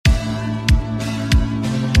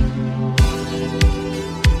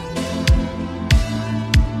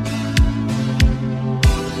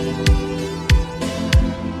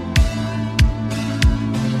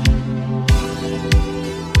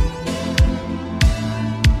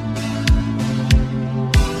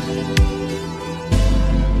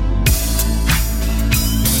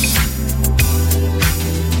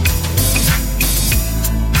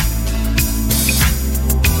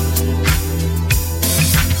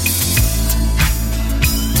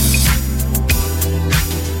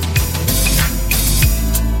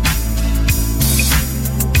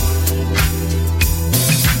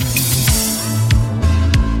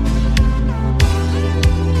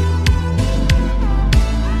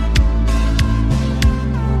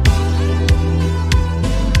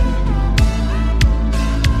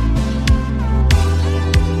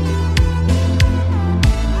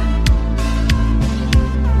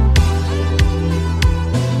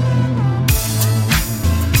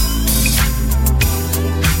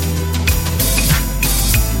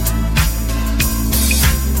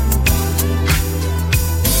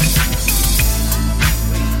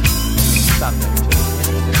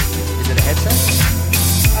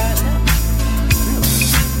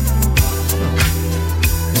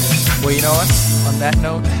Well, you know what? On that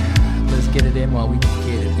note, let's get it in while we can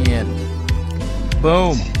get it in.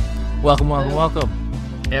 Boom. Welcome,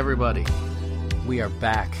 everybody. We are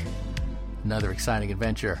back. Another exciting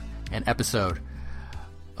adventure, an episode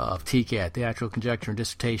of TCAT, Theatrical Conjecture and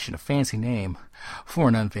Dissertation, a fancy name for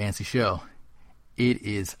an unfancy show. It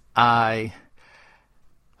is I,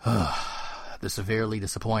 the severely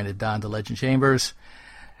disappointed Don the Legend Chambers,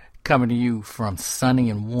 coming to you from sunny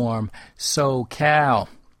and warm SoCal,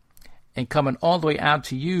 and coming all the way out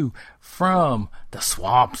to you from the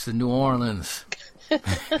swamps in New Orleans,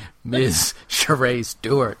 Ms. Sheree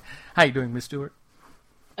Stewart. How you doing, Ms. Stewart?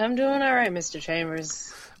 I'm doing all right, Mr.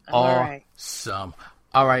 Chambers. All right. Awesome.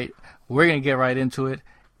 All right, we're going to get right into it.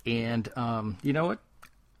 And you know what?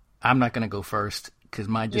 I'm not going to go first because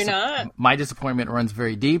my disappointment runs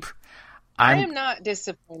very deep. I am not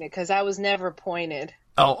disappointed because I was never pointed.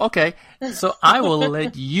 Oh, okay. So I will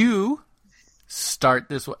let you start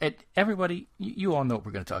this one. And everybody, you all know what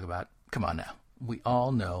we're going to talk about. Come on now. We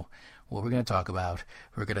all know what we're going to talk about.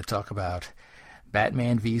 We're going to talk about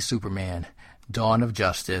Batman v Superman, Dawn of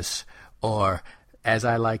Justice, or, as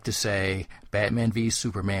I like to say, Batman v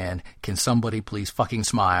Superman, can somebody please fucking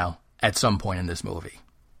smile at some point in this movie?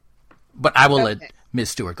 But I will let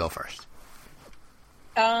Ms. Stewart go first.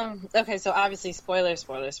 Okay, so obviously spoilers.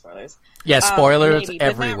 Yeah, spoilers maybe,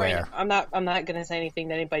 everywhere. I'm not going to say anything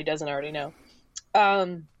that anybody doesn't already know.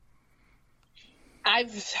 I've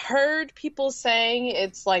heard people saying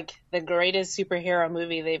it's like the greatest superhero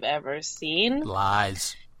movie they've ever seen.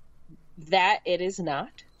 Lies. That it is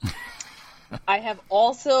not. I have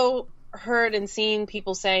also heard and seen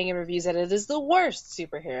people saying in reviews that it is the worst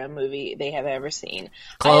superhero movie they have ever seen.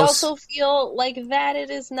 Close. I also feel like that it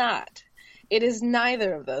is not. It is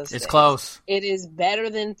neither of those things. It's close. It is better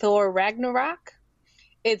than Thor Ragnarok.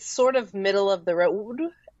 It's sort of middle of the road.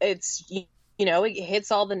 It's, it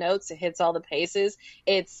hits all the notes. It hits all the paces.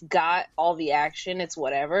 It's got all the action. It's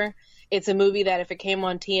whatever. It's a movie that if it came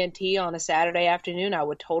on TNT on a Saturday afternoon, I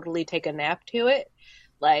would totally take a nap to it.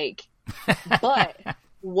 But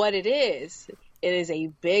what it is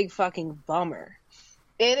a big fucking bummer.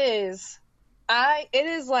 It is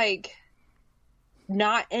like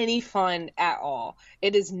not any fun at all.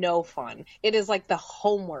 It is no fun. It is like the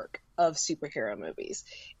homework of superhero movies.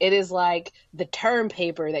 It is like the term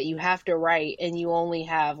paper that you have to write and you only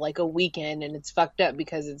have like a weekend, and it's fucked up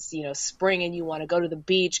because it's, spring and you want to go to the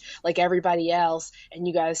beach like everybody else and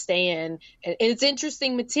you got to stay in. And it's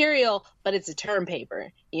interesting material, but it's a term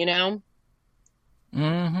paper, Mm-hmm.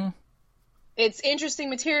 It's interesting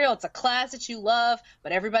material. It's a class that you love,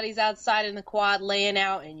 but everybody's outside in the quad laying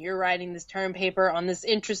out and you're writing this term paper on this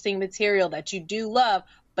interesting material that you do love,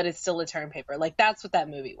 but it's still a term paper. Like, that's what that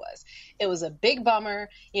movie was. It was a big bummer,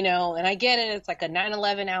 and I get it. It's like a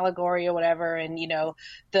 9/11 allegory or whatever. And,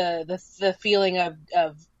 the feeling of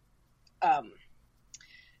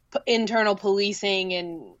internal policing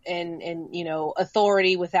and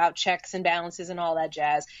authority without checks and balances and all that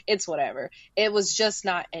jazz. It's whatever. It was just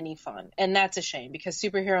not any fun. And that's a shame because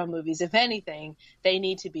superhero movies, if anything, they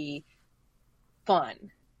need to be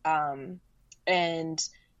fun. And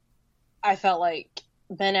I felt like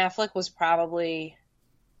Ben Affleck was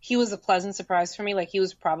he was a pleasant surprise for me. Like, he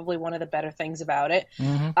was probably one of the better things about it.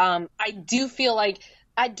 Mm-hmm. I do feel like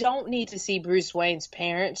I don't need to see Bruce Wayne's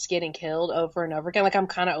parents getting killed over and over again. Like, I'm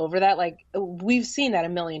kind of over that. Like, we've seen that a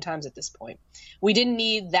million times at this point. We didn't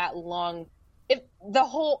need that long. The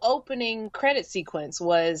whole opening credit sequence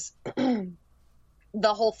was the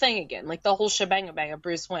whole thing again, like the whole shebang of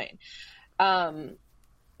Bruce Wayne.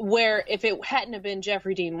 Where if it hadn't have been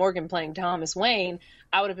Jeffrey Dean Morgan playing Thomas Wayne,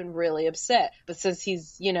 I would have been really upset. But since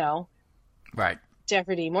he's, right,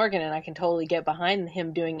 Jeffrey Dean Morgan, and I can totally get behind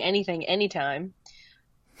him doing anything, anytime,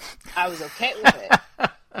 I was okay with it.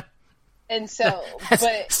 And so,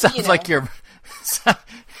 but sounds like you're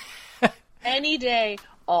any day,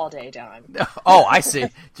 all day, Don. Oh, I see.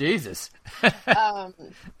 Jesus. But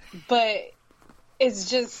it's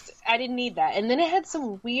just, I didn't need that. And then it had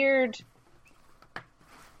some weird.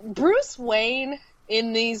 Bruce Wayne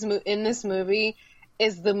in this movie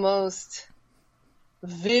is the most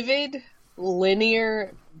vivid,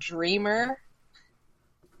 linear dreamer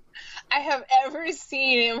I have ever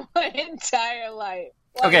seen in my entire life.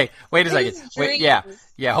 Like, okay, wait a second. Wait, yeah.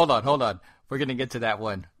 Hold on. We're gonna get to that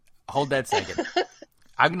one. Hold that second.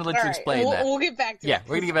 I'm gonna let you explain that. We'll get back to it. Yeah,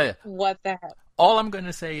 we're gonna get back to it. What the hell? All I'm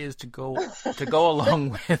gonna say is to go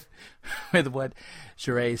along with what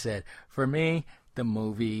Sheree said. For me, the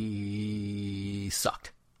movie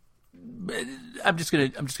sucked. I'm just gonna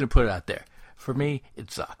put it out there. For me,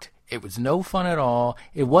 it sucked. It was no fun at all.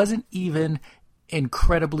 It wasn't even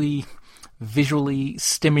incredibly visually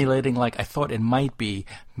stimulating like I thought it might be,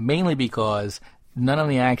 mainly because none of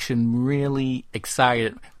the action really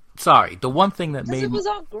excited. Sorry, the one thing that made it was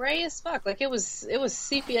all gray as fuck. Like it was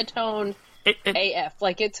sepia toned AF.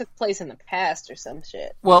 Like it took place in the past or some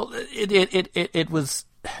shit. Well, it was.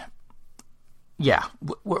 Yeah,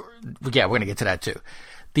 we're gonna get to that too.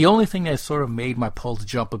 The only thing that sort of made my pulse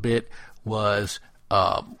jump a bit was,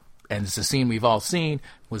 and it's a scene we've all seen,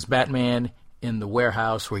 was Batman in the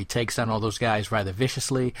warehouse where he takes down all those guys rather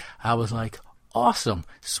viciously. I was like, awesome,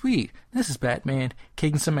 sweet, this is Batman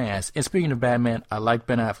kicking some ass. And speaking of Batman, I like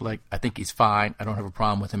Ben Affleck. I think he's fine. I don't have a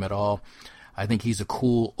problem with him at all. I think he's a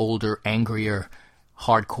cool, older, angrier,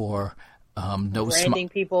 hardcore, branding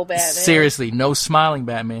people Batman. Seriously, no smiling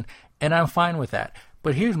Batman, and I'm fine with that.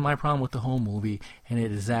 But here's my problem with the whole movie, and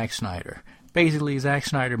it is Zack Snyder. Basically, Zack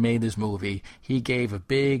Snyder made this movie. He gave a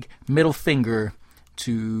big middle finger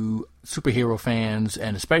to superhero fans,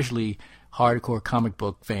 and especially hardcore comic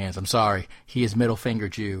book fans. I'm sorry, he has middle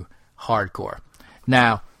fingered you hardcore.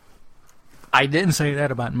 Now, I didn't say that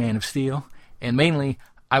about Man of Steel, and mainly,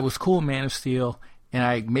 I was cool in Man of Steel,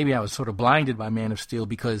 and maybe I was sort of blinded by Man of Steel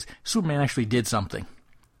because Superman actually did something.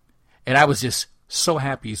 And I was just so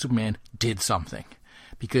happy Superman did something.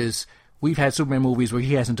 Because we've had Superman movies where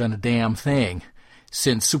he hasn't done a damn thing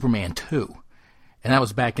since Superman 2. And that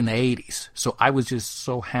was back in the 80s. So I was just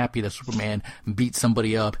so happy that Superman beat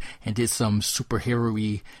somebody up and did some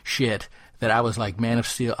superhero-y shit that I was like, Man of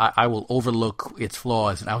Steel, I will overlook its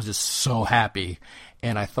flaws. And I was just so happy.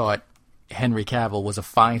 And I thought Henry Cavill was a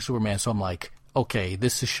fine Superman. So I'm like, okay,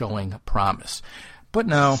 this is showing promise. But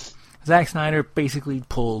no, Zack Snyder basically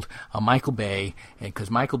pulled a Michael Bay, and because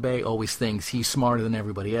Michael Bay always thinks he's smarter than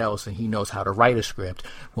everybody else and he knows how to write a script.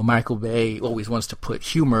 Well, Michael Bay always wants to put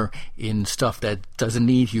humor in stuff that doesn't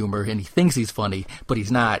need humor, and he thinks he's funny, but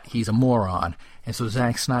he's not. He's a moron. And so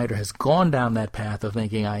Zack Snyder has gone down that path of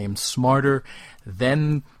thinking, I am smarter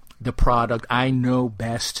than the product. I know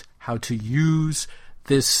best how to use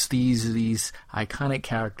these iconic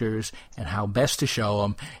characters and how best to show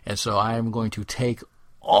them. And so I am going to take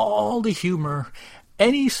all the humor,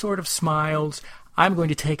 any sort of smiles. I'm going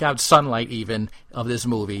to take out sunlight even of this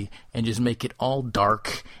movie and just make it all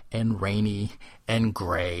dark and rainy and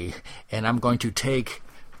gray. And I'm going to take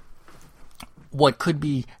what could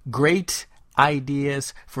be great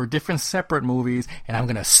ideas for different separate movies, and I'm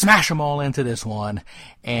going to smash them all into this one.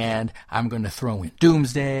 And I'm going to throw in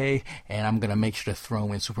Doomsday, and I'm going to make sure to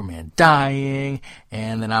throw in Superman dying,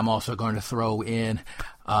 and then I'm also going to throw in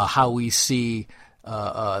how we see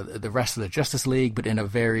the rest of the Justice League, but in a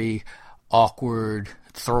very awkward,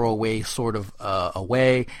 throwaway sort of a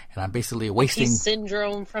way, and I'm basically wasting... He's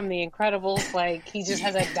Syndrome from The Incredibles, like, he just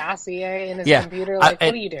has a dossier in his computer, like,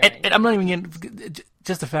 what are you doing? And I'm not even getting...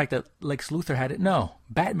 Just the fact that Lex Luthor had it, no,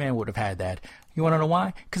 Batman would have had that. You want to know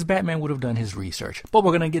why? Because Batman would have done his research. But we're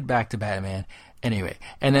going to get back to Batman anyway.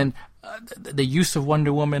 And then the use of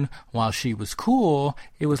Wonder Woman, while she was cool,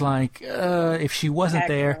 it was like, if she wasn't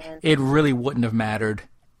there, it really wouldn't have mattered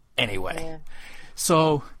anyway. Yeah.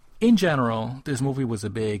 So, in general, this movie was a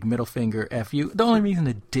big middle finger F you. The only reason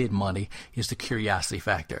it did money is the curiosity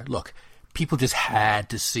factor. Look, people just had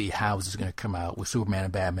to see how this is going to come out with Superman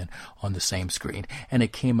and Batman on the same screen. And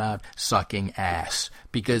it came out sucking ass.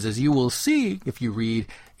 Because as you will see if you read,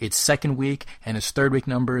 its second week and its third week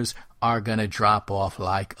numbers are going to drop off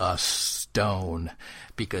like a stone.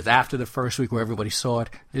 Because after the first week where everybody saw it,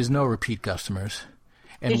 there's no repeat customers.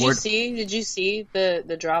 And Did you see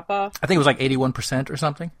the drop off? I think it was like 81% or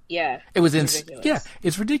something. Yeah. It was ridiculous. Yeah,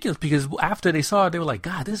 it's ridiculous because after they saw it, they were like,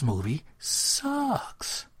 God, this movie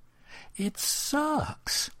sucks. It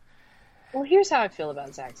sucks. Well, here's how I feel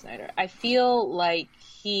about Zack Snyder. I feel like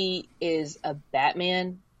he is a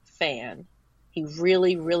Batman fan. He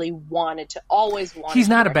really, really always wanted He's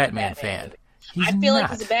not to a Batman fan. I feel like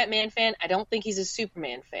he's a Batman fan. I don't think he's a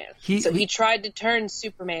Superman fan. He tried to turn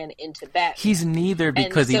Superman into Batman. He's neither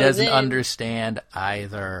because he doesn't understand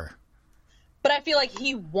either. But I feel like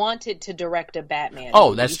he wanted to direct a Batman.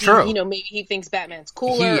 Oh, that's true. Maybe he thinks Batman's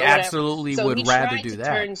cooler. He absolutely would rather do that. So he tried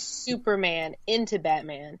to turn Superman into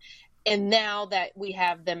Batman, and now that we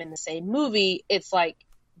have them in the same movie, it's like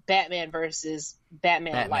Batman versus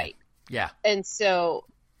Batman Light. Yeah. And so,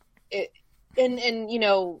 Ben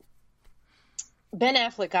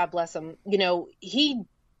Affleck, God bless him, he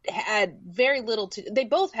had very little they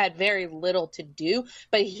both had very little to do,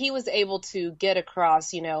 but he was able to get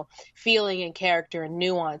across, feeling and character and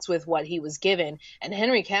nuance with what he was given, and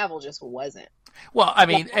Henry Cavill just wasn't. Well, I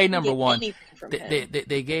mean, number one,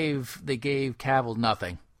 they gave Cavill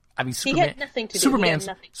nothing. I mean, he had nothing to do.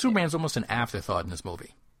 Superman's almost an afterthought in this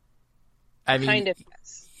movie. I mean, kind of.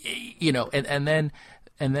 Yes. you know, and then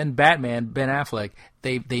Batman, Ben Affleck,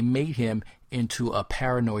 they made him into a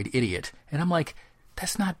paranoid idiot. And I'm like,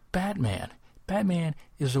 that's not Batman. Batman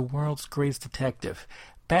is the world's greatest detective.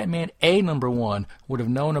 Batman, number one, would have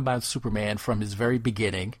known about Superman from his very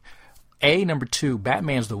beginning. Number two,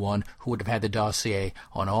 Batman's the one who would have had the dossier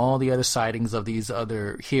on all the other sightings of these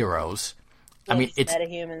other heroes. I mean, it's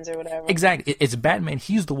metahumans or whatever. Exactly. It's Batman.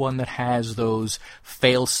 He's the one that has those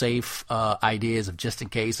fail-safe ideas of just in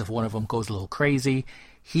case if one of them goes a little crazy.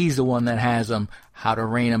 He's the one that has them, how to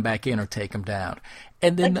rein him back in or take him down.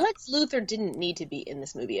 And then Lex Luthor didn't need to be in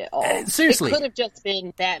this movie at all. Seriously. It could have just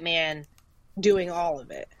been Batman doing all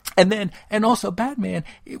of it. And also Batman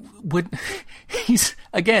he's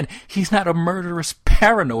not a murderous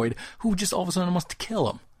paranoid who just all of a sudden wants to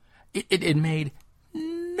kill him. It made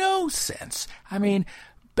no sense. I mean,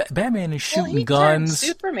 Batman is shooting guns.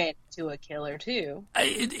 Turned Superman to a killer too.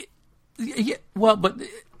 But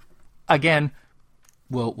again,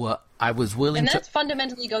 I was willing to. And that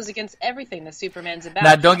fundamentally goes against everything that Superman's about.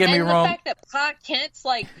 Now, don't get me wrong. The fact that Pa Kent's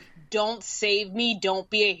like, don't save me, don't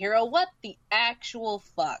be a hero. What the actual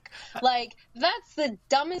fuck? Like, that's the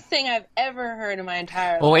dumbest thing I've ever heard in my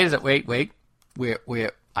entire life. Well, wait a second.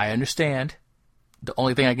 Wait. I understand. The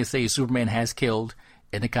only thing I can say is Superman has killed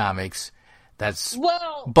in the comics. That's if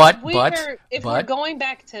we're going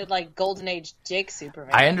back to like Golden Age Dick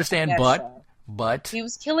Superman, I understand, but he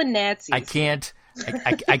was killing Nazis. I can't.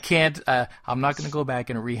 I'm not going to go back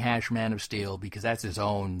and rehash Man of Steel because that's his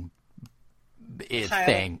own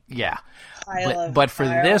thing. Yeah, but for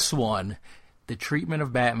this one, the treatment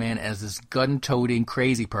of Batman as this gun-toting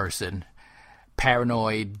crazy person,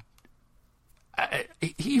 paranoid.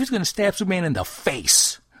 He was going to stab Superman in the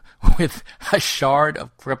face with a shard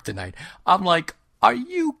of kryptonite. I'm like, are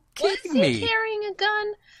you kidding me? Was he carrying a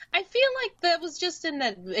gun? I feel like that was just in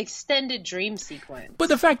that extended dream sequence. But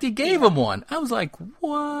the fact he gave him one, I was like,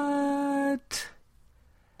 what?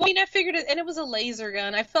 I mean, I figured it, and it was a laser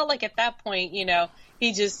gun. I felt like at that point,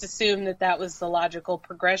 he just assumed that was the logical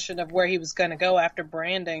progression of where he was going to go after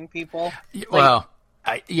branding people. But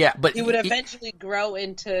he would eventually grow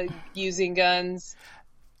into using guns.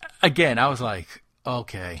 Again, I was like,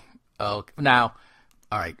 okay. Now,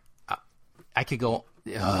 all right, I could go.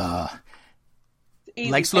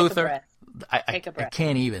 Lex Luthor, I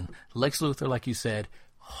can't even. Lex Luthor, like you said,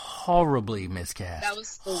 horribly miscast. That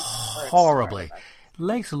was the horribly.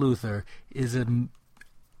 Lex Luthor is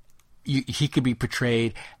he could be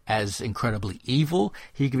portrayed as incredibly evil.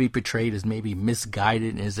 He could be portrayed as maybe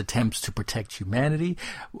misguided in his attempts to protect humanity.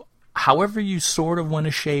 However you sort of want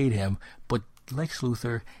to shade him, but Lex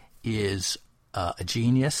Luthor is a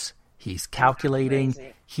genius. He's calculating.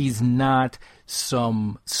 He's not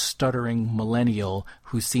some stuttering millennial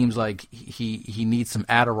who seems like he needs some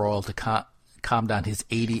Adderall to calm down his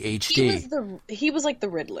ADHD. He was like the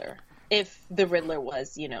Riddler, if the Riddler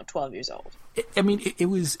was 12 years old.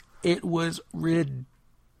 It was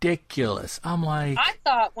ridiculous. I'm like, I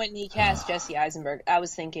thought when he cast Jesse Eisenberg, I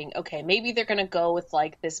was thinking, okay, maybe they're gonna go with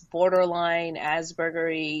like this borderline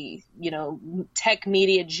Asperger-y, tech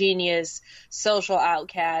media genius, social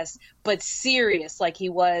outcast, but serious like he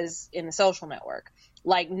was in The Social Network,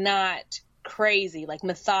 like not crazy, like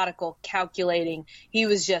methodical, calculating. He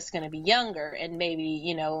was just gonna be younger, and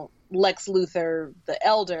maybe Lex Luthor, the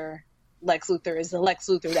elder Lex Luthor, is the Lex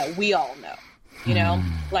Luthor that we all know.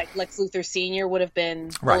 Like Lex Luthor Sr. would have been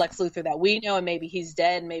the Lex Luthor that we know, and maybe he's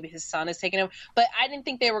dead, maybe his son is taking him. But I didn't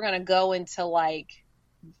think they were going to go into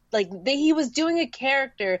he was doing a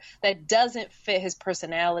character that doesn't fit his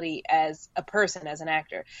personality as a person, as an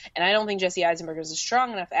actor. And I don't think Jesse Eisenberg is a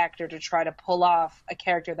strong enough actor to try to pull off a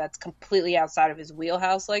character that's completely outside of his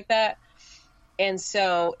wheelhouse like that. And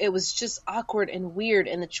so it was just awkward and weird,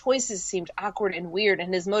 and the choices seemed awkward and weird,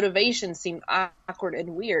 and his motivation seemed awkward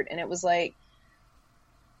and weird. And it was like,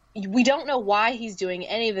 we don't know why he's doing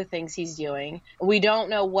any of the things he's doing. We don't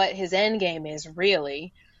know what his end game is,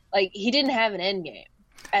 really. Like, he didn't have an end game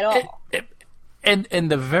at all.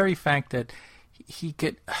 And the very fact that he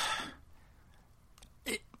could...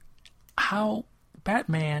 how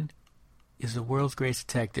Batman is the world's greatest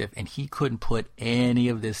detective, and he couldn't put any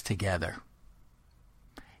of this together.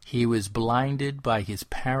 He was blinded by his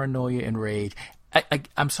paranoia and rage.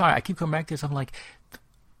 I'm sorry, I keep coming back to this. I'm like,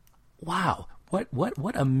 wow.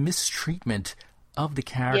 What a mistreatment of the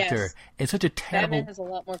character. Yes. And such a terrible... Batman has a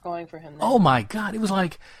lot more going for him. Oh my God. It was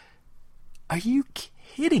like, are you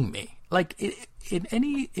kidding me? Like, and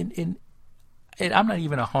I'm not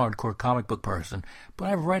even a hardcore comic book person, but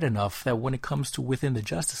I've read enough that when it comes to within the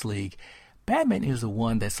Justice League, Batman is the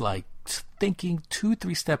one that's like thinking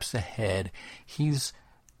 2-3 steps ahead. He's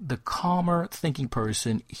the calmer thinking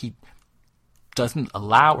person, he doesn't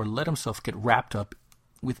allow or let himself get wrapped up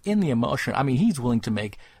within the emotion. I mean, he's willing to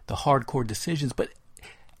make the hardcore decisions, but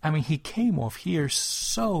I mean, he came off here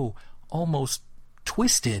so almost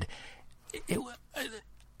twisted.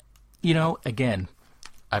 Again,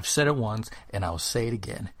 I've said it once and I'll say it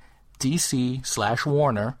again.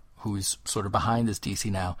 DC/Warner, who's sort of behind this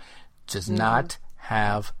DC now, does not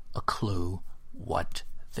have a clue what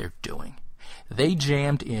they're doing. They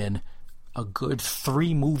jammed in a good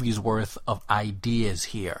 3 movies worth of ideas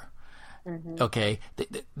here. Okay,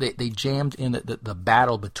 they jammed in the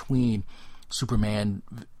battle between Superman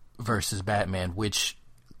versus Batman, which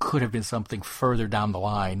could have been something further down the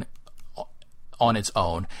line on its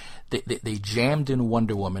own. They jammed in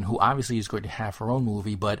Wonder Woman, who obviously is going to have her own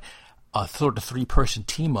movie, but a sort of 3-person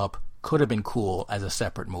team up could have been cool as a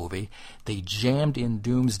separate movie. They jammed in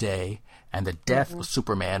Doomsday and the death of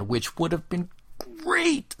Superman, which would have been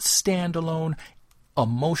great standalone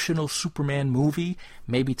emotional Superman movie,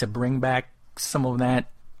 maybe to bring back some of that,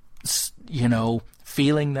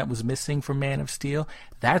 feeling that was missing from Man of Steel.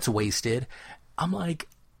 That's wasted. I'm like,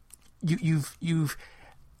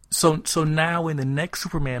 so now in the next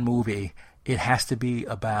Superman movie, it has to be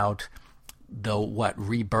about the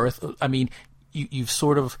rebirth. I mean, you've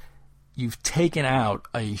taken out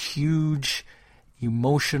a huge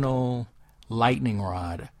emotional lightning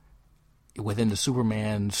rod within the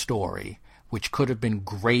Superman story, which could have been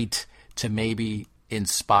great to maybe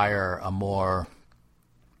inspire a more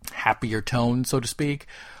happier tone, so to speak.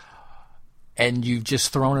 And you've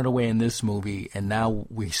just thrown it away in this movie, and now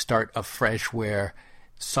we start afresh where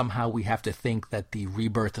somehow we have to think that the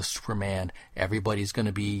rebirth of Superman, everybody's going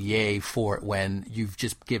to be yay for it when you've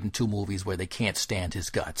just given 2 movies where they can't stand his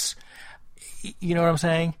guts. You know what I'm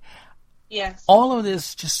saying? Yes. All of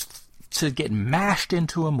this just to get mashed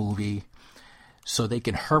into a movie so they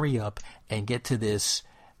can hurry up and get to this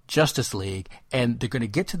Justice League. And they're going to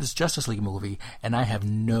get to this Justice League movie, and I have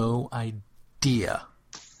no idea.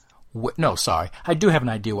 I do have an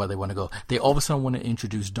idea where they want to go. They all of a sudden want to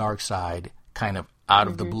introduce Darkseid kind of out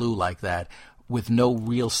of the blue like that, with no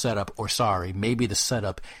real setup. Or maybe the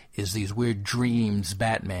setup is these weird dreams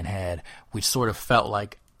Batman had, which sort of felt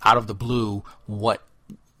like out of the blue. What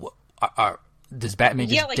does Batman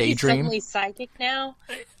just daydream? He's suddenly psychic now.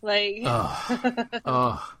 It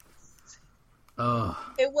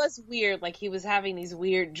was weird. Like, he was having these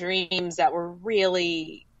weird dreams that were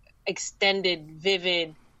really extended,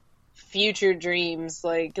 vivid future dreams.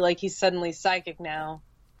 Like he's suddenly psychic now.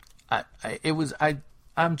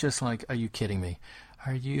 I'm just like, are you kidding me?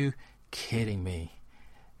 Are you kidding me?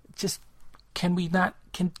 Just, can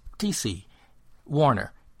DC,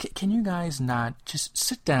 Warner, can you guys not just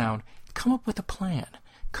sit down, come up with a plan,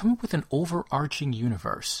 come up with an overarching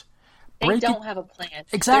universe? They don't have a plan.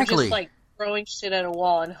 Exactly. They're just throwing shit at a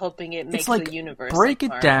wall and hoping it makes the universe. Break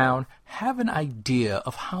it down, have an idea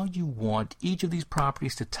of how you want each of these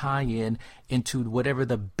properties to tie into whatever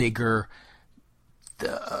the bigger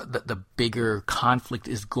the bigger conflict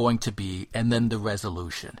is going to be, and then the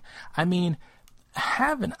resolution. I mean,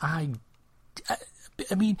 the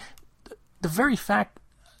very fact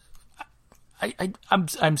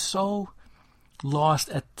I'm so lost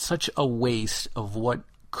at such a waste of what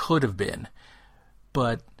could have been.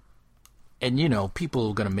 But, and people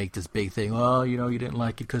are going to make this big thing, you didn't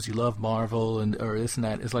like it because you love Marvel or this and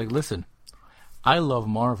that. It's like, listen, I love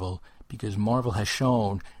Marvel because Marvel has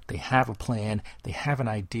shown they have a plan, they have an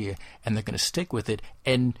idea, and they're going to stick with it,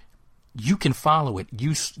 and you can follow it.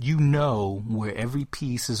 You know where every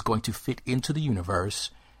piece is going to fit into the universe,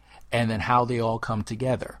 and then how they all come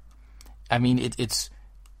together. I mean, it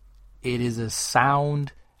is a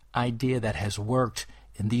sound idea that has worked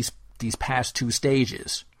in these past 2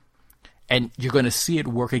 stages, and you're going to see it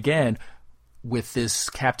work again with this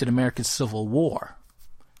Captain America Civil War.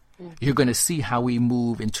 You're going to see how we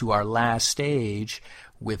move into our last stage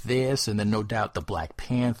with this, and then no doubt the Black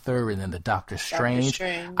Panther, and then the Doctor Strange.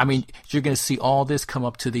 I mean, you're going to see all this come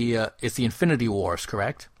up to it's the Infinity Wars,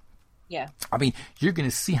 correct? Yeah. I mean, you're going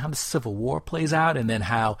to see how the Civil War plays out, and then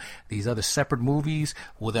how these other separate movies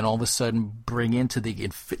will then all of a sudden bring into the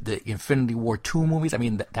Infinity War 2 movies. I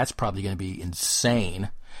mean, that's probably going to be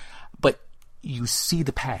insane. But you see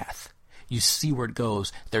the path. You see where it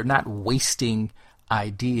goes. They're not wasting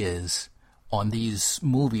ideas on these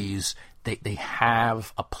movies. They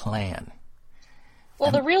have a plan.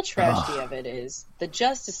 Well, the real tragedy of it is the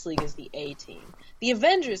Justice League is the A team. The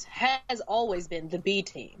Avengers has always been the B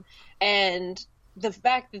team. And the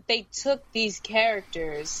fact that they took these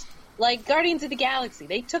characters, Like Guardians of the Galaxy,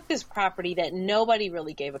 they took this property that nobody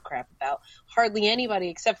really gave a crap about. Hardly anybody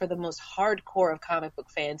except for the most hardcore of comic book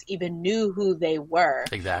fans even knew who they were.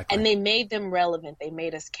 Exactly. And they made them relevant. They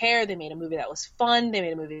made us care. They made a movie that was fun. They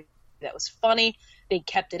made a movie that was funny. They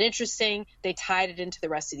kept it interesting. They tied it into the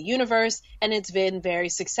rest of the universe. And it's been very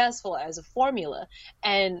successful as a formula.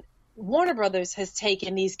 And Warner Brothers has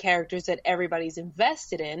taken these characters that everybody's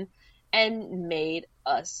invested in and made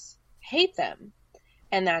us hate them.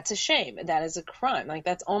 And that's a shame. That is a crime. Like,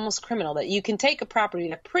 that's almost criminal that you can take a property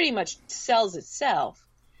that pretty much sells itself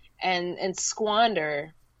and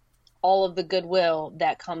squander all of the goodwill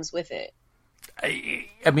that comes with it.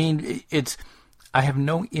 I mean, I have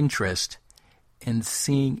no interest in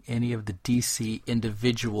seeing any of the DC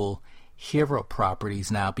individual hero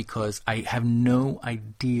properties now because I have no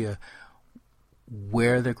idea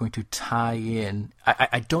where they're going to tie in.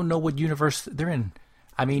 I don't know what universe they're in.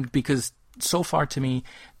 I mean, because so far to me,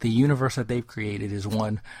 the universe that they've created is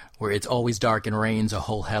one where it's always dark and rains a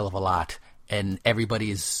whole hell of a lot, and everybody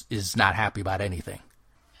is not happy about anything.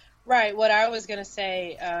 Right. What I was going to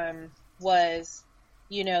say was,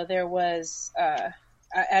 there was,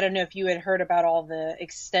 I don't know if you had heard about all the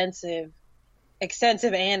extensive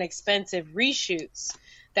and expensive reshoots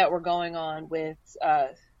that were going on with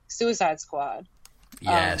Suicide Squad.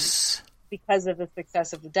 Yes. Because of the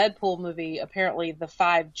success of the Deadpool movie, apparently the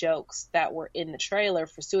 5 jokes that were in the trailer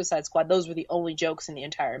for Suicide Squad, those were the only jokes in the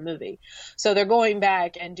entire movie. So they're going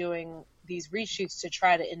back and doing these reshoots to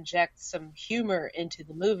try to inject some humor into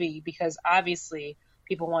the movie because obviously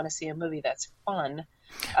people want to see a movie that's fun.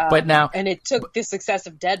 But now, and it took the success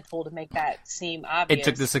of Deadpool to make that seem obvious. It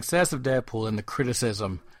took the success of Deadpool and the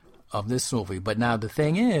criticism of this movie. But now the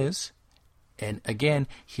thing is, and again,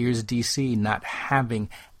 here's DC not having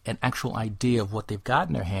an actual idea of what they've got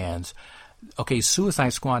in their hands. Okay, Suicide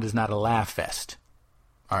Squad is not a laugh fest.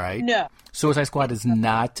 All right? No. Suicide Squad is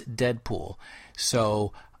not Deadpool.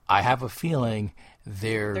 So I have a feeling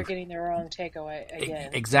they're getting their own takeaway again.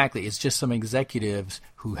 Exactly. It's just some executives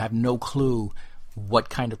who have no clue what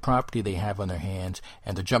kind of property they have on their hands,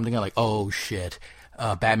 and they're jumping in like, oh shit,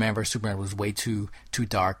 Batman vs Superman was way too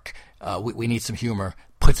dark. We need some humor.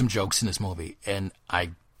 Put some jokes in this movie. And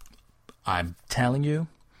I'm telling you,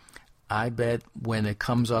 I bet when it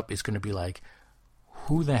comes up, it's going to be like,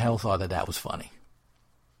 who the hell thought that was funny?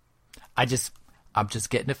 I'm just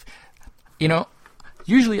getting it.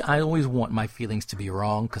 Usually I always want my feelings to be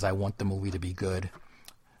wrong because I want the movie to be good.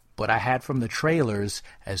 But I had from the trailers,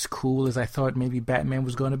 as cool as I thought maybe Batman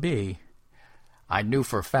was going to be, I knew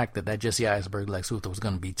for a fact that Jesse Eisenberg Lex Luthor was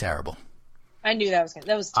going to be terrible. I knew that was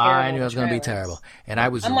terrible. I knew it was going to be terrible. And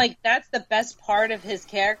I'm like, that's the best part of his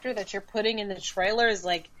character that you're putting in the trailer is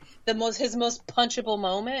like his most punchable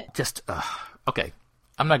moment. Just, okay.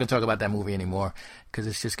 I'm not going to talk about that movie anymore because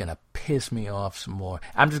it's just going to piss me off some more.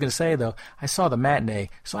 I'm just going to say, though, I saw the matinee,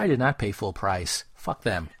 so I did not pay full price. Fuck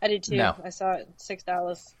them. I did, too. No. I saw it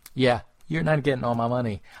 $6. Yeah, you're not getting all my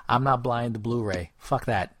money. I'm not buying the Blu-ray. Fuck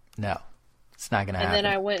that. No, it's not going to happen. And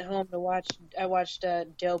then I went home to watch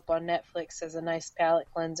Dope on Netflix as a nice palate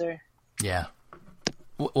cleanser. Yeah.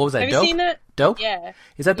 What was that, Have Dope? Have you seen that? Dope? Yeah.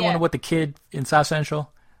 Is that the one with the kid in South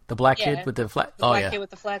Central? The black kid with the flat... The black kid with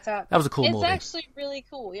the flat top. That was a cool movie. It's actually really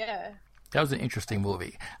cool, yeah. That was an interesting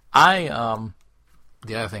movie.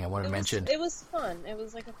 The other thing I wanted to mention... It was fun. It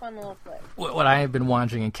was like a fun little flick. What I have been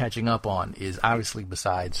watching and catching up on is, obviously,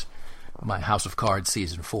 besides my House of Cards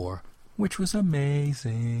Season 4, which was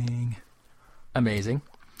amazing,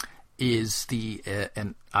 is the...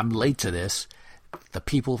 and I'm late to this, The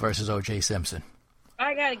People versus O.J. Simpson.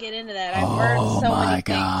 I gotta get into that. I've heard so many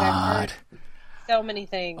things. I've heard so many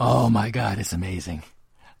things. Oh, my God, it's amazing.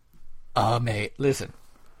 Listen,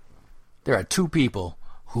 there are 2 people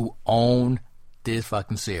who own this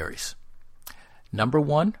fucking series. Number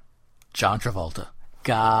 1, John Travolta.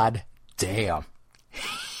 God damn.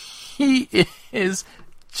 He is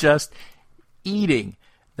just eating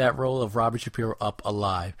that role of Robert Shapiro up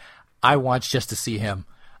alive. I watch just to see him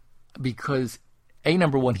because,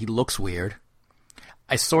 number 1, he looks weird.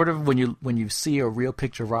 I sort of, when you see a real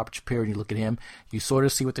picture of Robert Shapiro and you look at him, you sort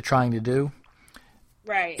of see what they're trying to do.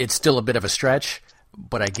 Right. It's still a bit of a stretch,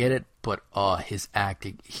 but I get it. But his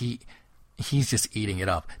acting, he's just eating it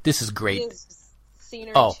up. This is great.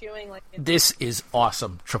 Chewing like this is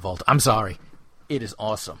awesome, Travolta. I'm sorry. It is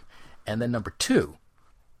awesome. And then number 2,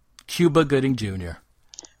 Cuba Gooding Jr.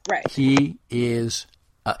 Right. He is,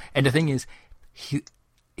 and the thing is,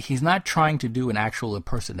 he's not trying to do an actual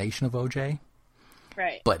impersonation of OJ.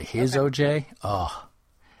 Right. But his OJ,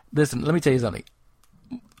 listen, let me tell you something.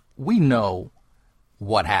 We know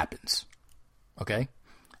what happens, okay?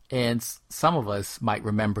 And some of us might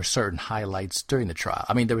remember certain highlights during the trial.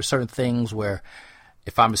 I mean, there were certain things where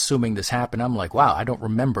if I'm assuming this happened, I'm like, wow, I don't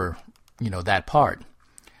remember, that part.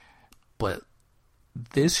 But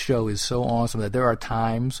this show is so awesome that there are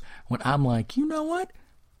times when I'm like, you know what?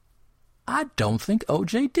 I don't think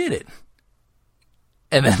OJ did it.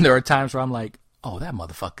 And then there are times where I'm like, oh, that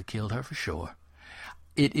motherfucker killed her for sure.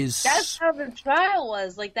 That's how the trial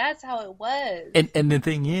was. Like, that's how it was. And the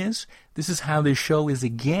thing is, this is how this show is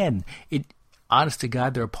again. Honest to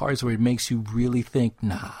God, there are parts where it makes you really think,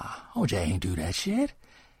 nah, OJ ain't do that shit.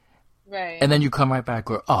 Right. And then you come right back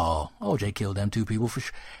where, oh, OJ killed them 2 people for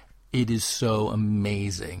sure. It is so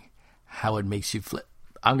amazing how it makes you flip.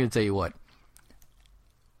 I'm going to tell you what.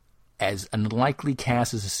 As unlikely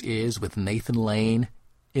cast as this is, with Nathan Lane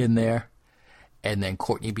in there, and then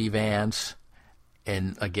Courtney B. Vance,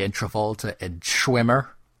 and again Travolta and Schwimmer.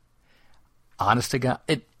 Honest to God,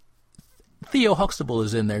 Theo Huxtable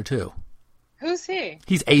is in there too. Who's he?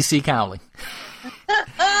 He's AC Cowling.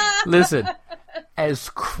 Listen, as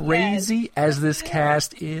crazy as this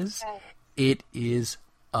cast is, it is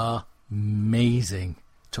amazing.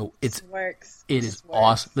 It is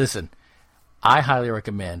awesome. Listen, I highly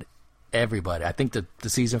recommend everybody. I think the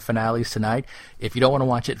season finale is tonight. If you don't want to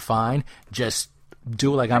watch it, fine. Just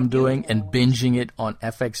do it like I'm doing and binging it on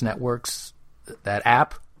FX Networks, that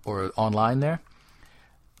app, or online there.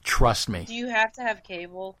 Trust me. Do you have to have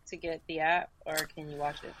cable to get the app, or can you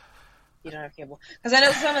watch it? You don't have cable? Because I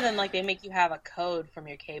know some of them, like, they make you have a code from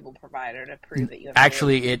your cable provider to prove that you have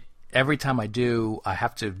Actually, every time I do, I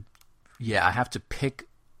have to pick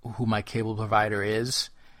who my cable provider is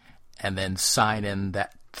and then sign in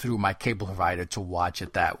that through my cable provider to watch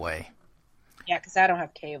it that way. Yeah, because I don't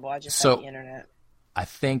have cable. I just have the internet. I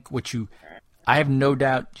think I have no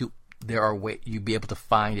doubt you'd be able to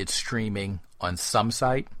find it streaming on some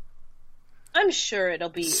site. I'm sure it'll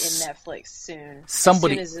be in Netflix soon. As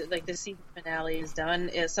soon as the season finale is done,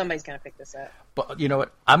 somebody's gonna pick this up. But you know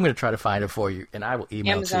what? I'm gonna try to find it for you, and I will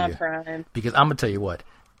email Amazon it to you. Prime. Because I'm gonna tell you what,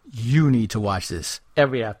 you need to watch this.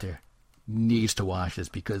 Every out there needs to watch this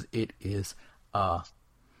because it is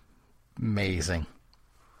amazing.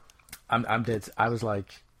 I'm dead. I was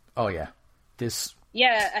like, oh yeah, this.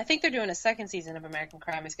 Yeah, I think they're doing a second season of American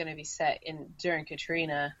Crime. It's going to be set during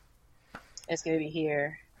Katrina. It's going to be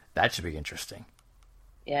here. That should be interesting.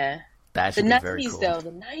 Yeah. That should be very cool. Though,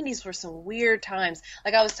 the 90s were some weird times.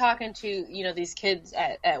 Like, I was talking to, these kids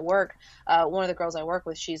at work. One of the girls I work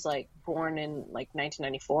with, she's, like, born in, like,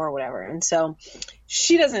 1994 or whatever. And so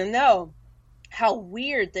she doesn't know how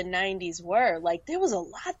weird the 90s were. Like, there was a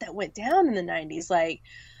lot that went down in the 90s.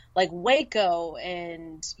 Like Waco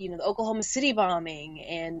and, the Oklahoma City bombing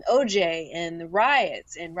and OJ and the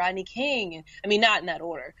riots and Rodney King. I mean, not in that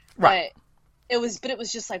order. Right. But it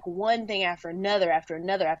was just like one thing after another, after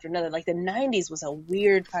another, after another. Like the 90s was a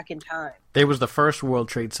weird fucking time. There was the first World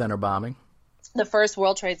Trade Center bombing.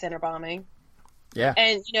 Yeah.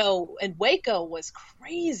 And, and Waco was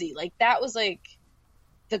crazy. Like that was like,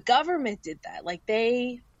 the government did that. Like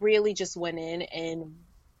they really just went in and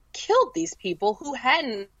killed these people who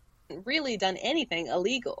hadn't really done anything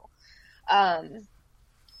illegal. And,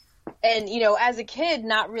 as a kid,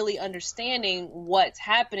 not really understanding what's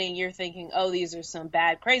happening, you're thinking, oh, these are some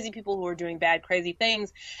bad, crazy people who are doing bad, crazy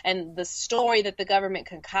things. And the story that the government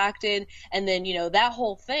concocted, and then, that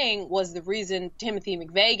whole thing was the reason Timothy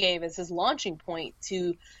McVeigh gave as his launching point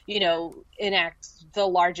to, enact the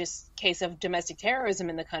largest case of domestic terrorism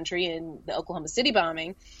in the country in the Oklahoma City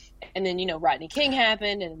bombing. And then, Rodney King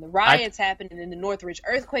happened, and then the riots happened, and then the Northridge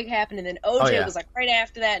earthquake happened, and then OJ was like right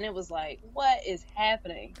after that, and it was like, what is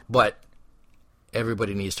happening? But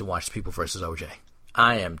everybody needs to watch People vs. OJ.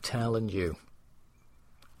 I am telling you.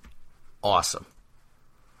 Awesome.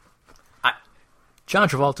 John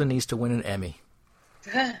Travolta needs to win an Emmy.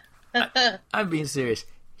 I'm being serious.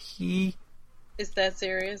 Is that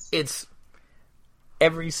serious? It's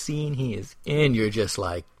every scene he is in, you're just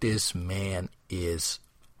like, this man is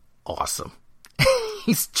awesome.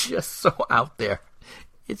 He's just so out there.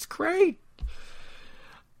 It's great.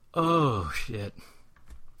 Oh shit.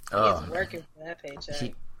 He's working for that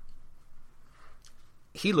paycheck.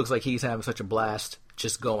 He looks like he's having such a blast,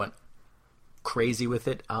 just going crazy with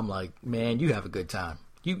it. I'm like, man, you have a good time.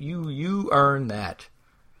 You earn that.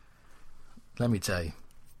 Let me tell you.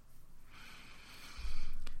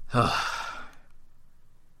 I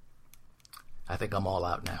think I'm all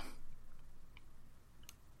out now.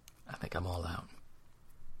 I think I'm all out.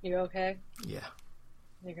 You okay? Yeah.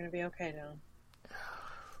 You're going to be okay now.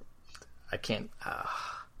 I can't... at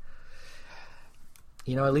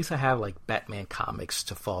least I have, like, Batman comics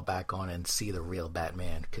to fall back on and see the real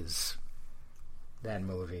Batman, because that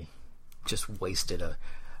movie just wasted a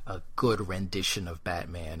good rendition of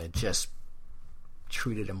Batman and just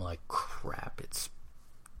treated him like crap.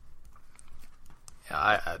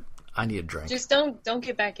 I need a drink. Just don't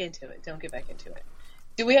get back into it. Don't get back into it.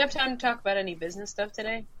 Do we have time to talk about any business stuff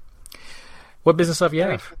today? What business stuff you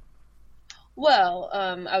have? Well,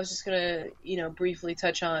 I was just gonna, briefly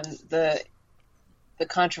touch on the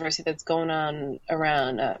controversy that's going on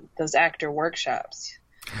around those actor workshops.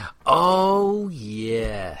 Oh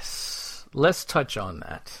yes, let's touch on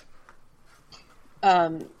that.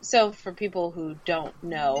 So for people who don't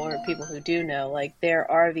know, or people who do know, like, there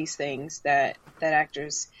are these things that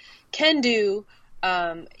actors can do.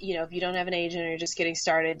 If you don't have an agent or you're just getting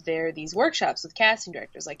started, there are these workshops with casting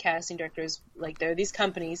directors. Like, casting directors, like, there are these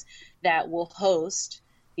companies that will host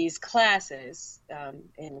these classes,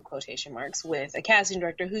 in quotation marks, with a casting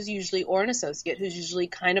director who's usually, or an associate who's usually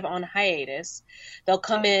kind of on hiatus. They'll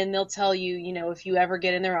come in, they'll tell you, if you ever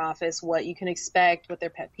get in their office, what you can expect, what their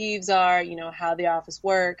pet peeves are, how the office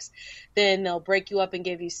works. Then they'll break you up and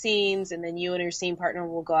give you scenes, and then you and your scene partner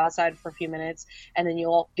will go outside for a few minutes, and then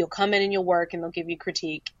you'll come in and you'll work, and they'll give you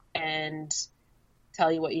critique and tell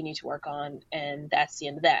you what you need to work on, and that's the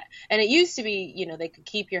end of that. And it used to be, they could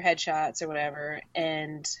keep your headshots or whatever,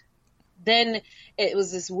 and then it was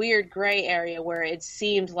this weird gray area where it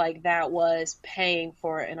seemed like that was paying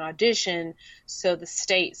for an audition, so the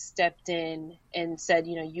state stepped in and said,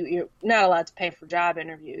 you're not allowed to pay for job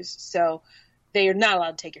interviews, so they are not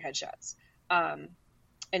allowed to take your headshots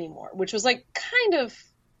anymore, which was like kind of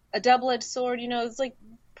a double-edged sword. It's like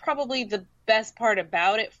probably the best part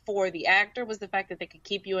about it for the actor was the fact that they could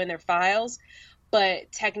keep you in their files,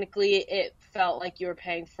 but technically it felt like you were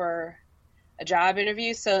paying for a job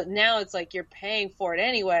interview. So now it's like you're paying for it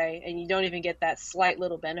anyway, and you don't even get that slight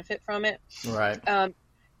little benefit from it. Right. And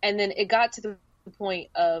then it got to the point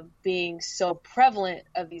of being so prevalent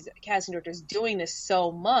of these casting directors doing this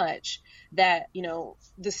so much that,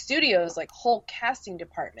 the studios, like whole casting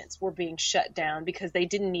departments, were being shut down because they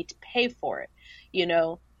didn't need to pay for it.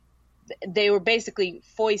 They were basically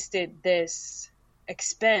foisted this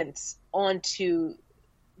expense onto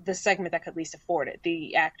the segment that could least afford it,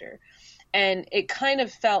 the actor. And it kind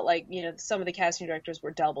of felt like, some of the casting directors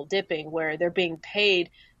were double dipping, where they're being paid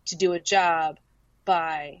to do a job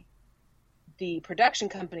by the production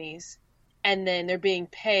companies, and then they're being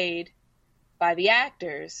paid by the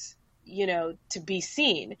actors, to be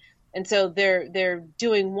seen. And so they're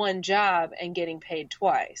doing one job and getting paid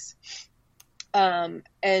twice.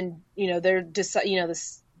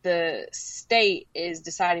 The state is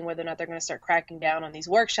deciding whether or not they're going to start cracking down on these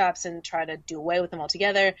workshops and try to do away with them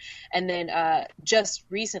altogether. And then just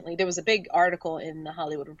recently, there was a big article in the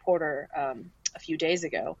Hollywood Reporter a few days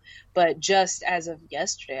ago, but just as of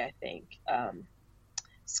yesterday, I think,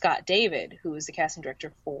 Scott David, who is the casting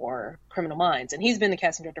director for Criminal Minds, and he's been the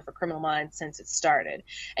casting director for Criminal Minds since it started,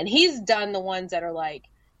 and he's done the ones that are like,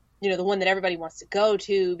 the one that everybody wants to go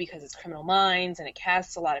to because it's Criminal Minds and it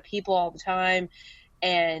casts a lot of people all the time.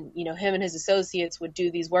 And, him and his associates would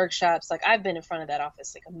do these workshops. Like, I've been in front of that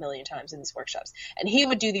office like a million times in these workshops. And he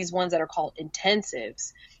would do these ones that are called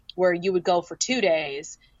intensives, where you would go for 2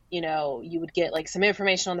 days. You would get like some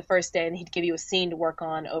information on the first day, and he'd give you a scene to work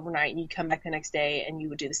on overnight, and you'd come back the next day and you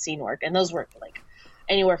would do the scene work. And those were like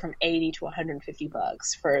anywhere from $80 to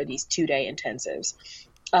 $150 for these 2-day intensives.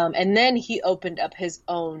 And then he opened up his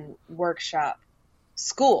own workshop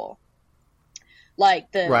school,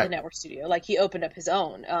 like the network studio. Like, he opened up his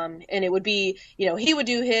own. And it would be, he would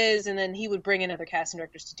do his, and then he would bring in other casting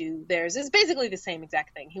directors to do theirs. It's basically the same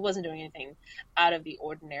exact thing. He wasn't doing anything out of the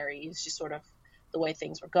ordinary. It's just sort of the way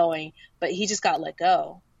things were going. But he just got let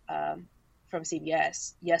go from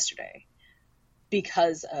CBS yesterday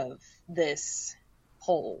because of this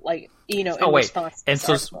whole, like, in response to this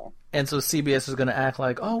article. And so CBS is going to act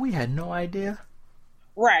like, oh, we had no idea?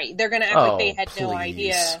 Right. They're going to act like they had no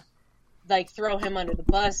idea, like throw him under the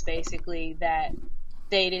bus, basically, that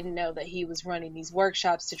they didn't know that he was running these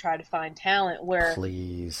workshops to try to find talent, where...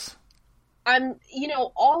 Please.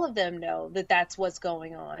 All of them know that that's what's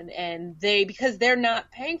going on, and because they're not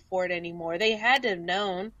paying for it anymore, they had to have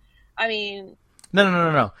known. I mean...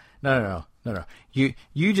 No. You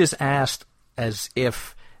just asked as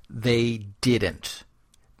if they didn't.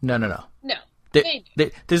 No. No,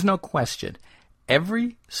 there's no question.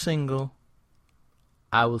 Every single,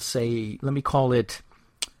 I will say, let me call it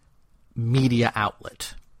media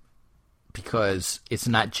outlet, because it's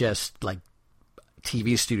not just like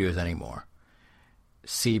TV studios anymore.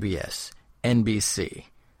 CBS, NBC,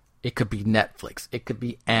 it could be Netflix, it could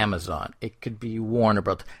be Amazon, it could be Warner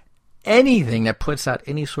Bros. Anything that puts out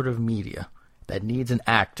any sort of media that needs an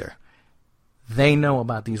actor, they know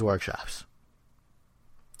about these workshops.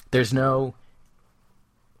 There's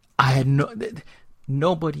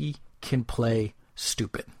nobody can play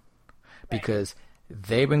stupid because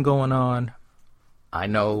they've been going on. I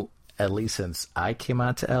know at least since I came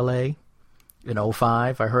out to LA in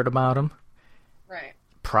 2005, I heard about them. Right.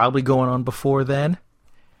 Probably going on before then.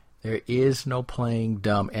 There is no playing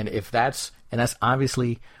dumb. And that's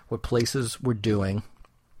obviously what places were doing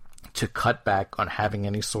to cut back on having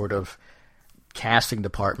any sort of casting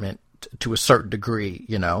department to a certain degree,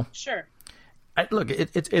 you know? Sure. Look,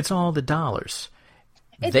 it's all the dollars.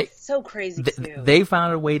 It's so crazy, too. They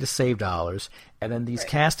found a way to save dollars, and then these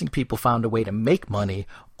casting people found a way to make money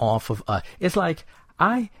off of it's like,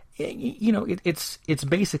 it's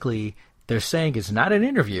basically, they're saying it's not an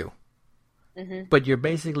interview, but you're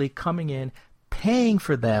basically coming in, paying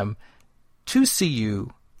for them to see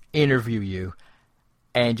you, interview you,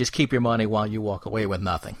 and just keep your money while you walk away with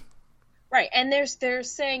nothing. Right, and they're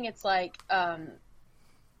saying it's like,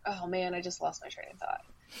 oh man, I just lost my train of thought.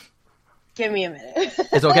 Give me a minute.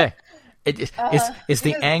 It's okay. It's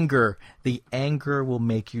the anger. The anger will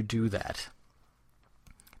make you do that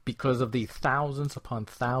because of the thousands upon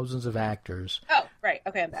thousands of actors. Oh, right.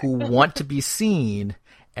 Okay, I'm back. Who want to be seen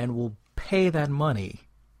and will pay that money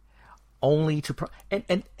only to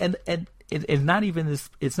and it's not even this.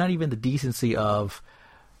 It's not even the decency of.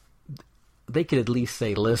 They could at least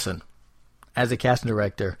say, "Listen, as a casting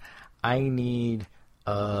director, I need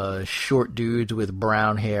short dudes with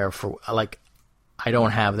brown hair for like I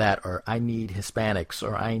don't have that, or I need Hispanics,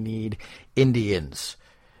 or I need Indians."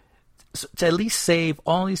 So to at least save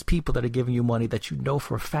all these people that are giving you money that you know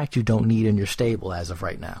for a fact you don't need in your stable as of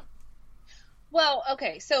right now. Well,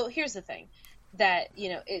 okay, so here's the thing. That,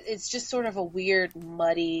 it's just sort of a weird,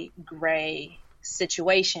 muddy, gray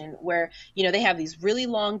situation where, they have these really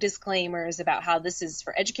long disclaimers about how this is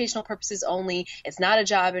for educational purposes only. It's not a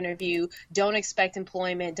job interview. Don't expect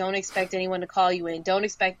employment. Don't expect anyone to call you in. Don't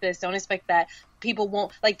expect this. Don't expect that. People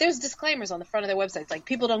won't, like, there's disclaimers on the front of their websites, like,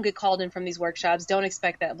 people don't get called in from these workshops. Don't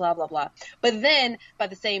expect that, blah, blah, blah. But then, by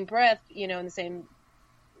the same breath,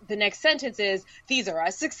 the next sentence is, these are our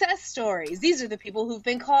success stories. These are the people who've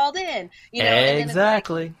been called in.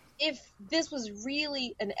 Exactly. Like, if this was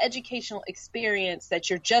really an educational experience that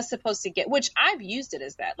you're just supposed to get, which I've used it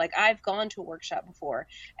as that. Like, I've gone to a workshop before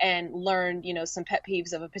and learned, some pet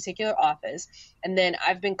peeves of a particular office. And then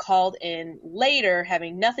I've been called in later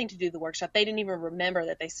having nothing to do with the workshop. They didn't even remember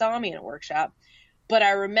that they saw me in a workshop. But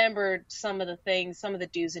I remembered some of the things, some of the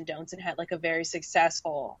do's and don'ts, and had like a very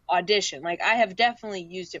successful audition. Like, I have definitely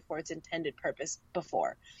used it for its intended purpose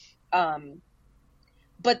before.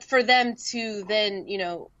 But for them to then,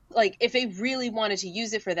 like, if they really wanted to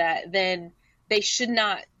use it for that, then they should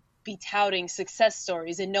not be touting success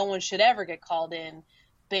stories, and no one should ever get called in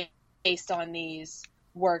based on these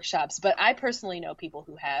workshops. But I personally know people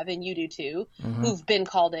who have, and you do too, who've been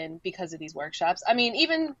called in because of these workshops. I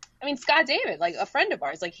mean, Scott David, like a friend of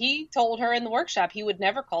ours, like, he told her in the workshop he would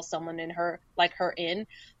never call someone her in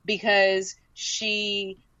because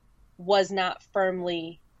she was not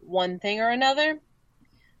firmly one thing or another.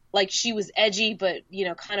 Like, she was edgy, but,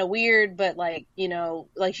 kind of weird, but like,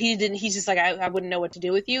 like he's just like, I wouldn't know what to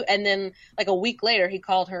do with you. And then like a week later, he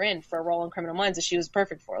called her in for a role in Criminal Minds that she was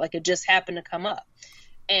perfect for. Like, it just happened to come up.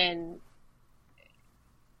 And,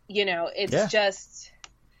 it's just,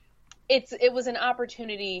 it was an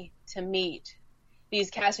opportunity to meet these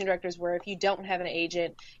casting directors where if you don't have an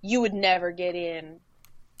agent, you would never get in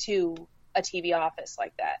to a TV office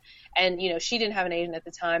like that. And, she didn't have an agent at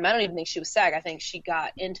the time. I don't even think she was SAG. I think she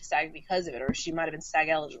got into SAG because of it, or she might have been SAG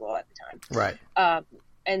eligible at the time. Right.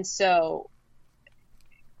 And so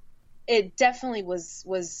it definitely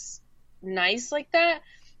was nice like that.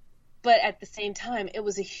 But at the same time, it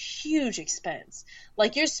was a huge expense.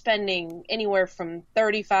 Like, you're spending anywhere from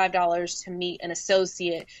 $35 to meet an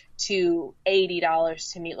associate to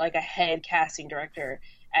 $80 to meet like a head casting director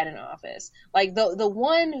at an office. Like, the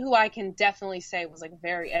one who I can definitely say was like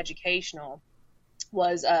very educational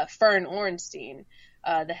was Fern Ornstein,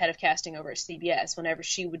 the head of casting over at CBS, whenever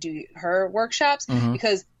she would do her workshops,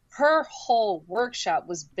 because her whole workshop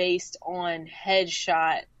was based on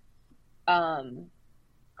headshot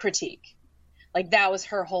critique. Like, that was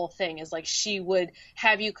her whole thing, is like, she would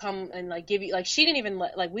have you come and like give you, like, she didn't even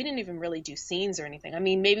we didn't even really do scenes or anything. I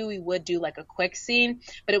mean, maybe we would do like a quick scene,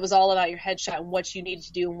 but it was all about your headshot and what you needed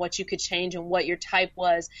to do and what you could change and what your type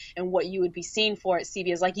was and what you would be seen for at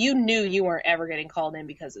CBS. Like, you knew you weren't ever getting called in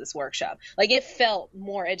because of this workshop. Like, it felt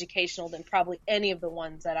more educational than probably any of the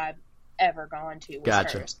ones that I've ever gone to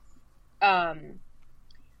was hers.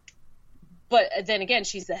 But then again,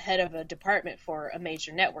 she's the head of a department for a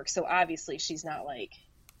major network, so obviously she's not like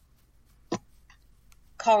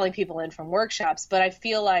calling people in from workshops. But I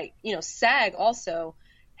feel like, SAG also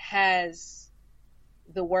has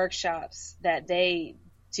the workshops that they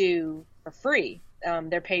do for free.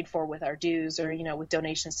 They're paid for with our dues or, with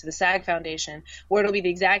donations to the SAG Foundation, where it'll be the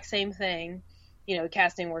exact same thing,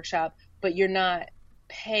 casting workshop, but you're not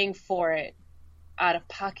paying for it out of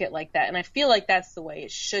pocket like that. And I feel like that's the way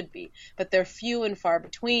it should be, but they're few and far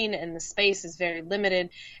between, and the space is very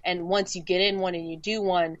limited. And once you get in one and you do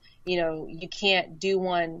one, you can't do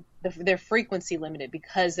one, they're frequency limited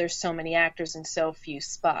because there's so many actors and so few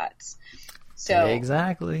spots. So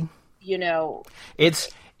exactly,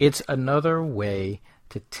 it's another way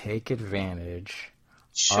to take advantage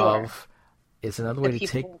of, it's another way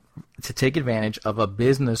to take advantage of a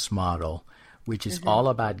business model which is all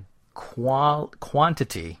about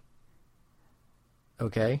quantity.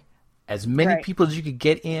 Okay, as many people as you could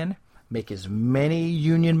get in, make as many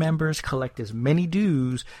union members, collect as many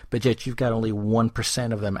dues, but yet you've got only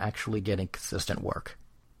 1% of them actually getting consistent work.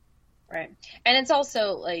 Right. And it's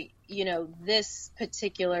also like, this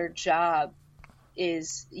particular job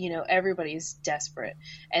is, everybody's desperate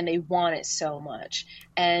and they want it so much.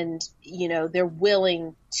 And, they're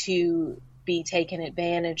willing to be taken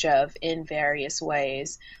advantage of in various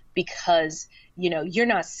ways because, you're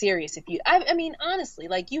not serious if you, I mean, honestly,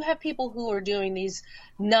 like you have people who are doing these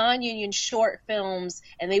non-union short films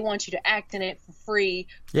and they want you to act in it for free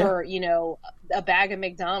for, a bag of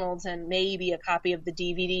McDonald's and maybe a copy of the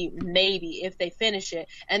DVD, maybe if they finish it.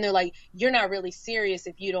 And they're like, you're not really serious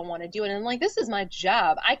if you don't want to do it. And I'm like, this is my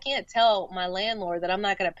job. I can't tell my landlord that I'm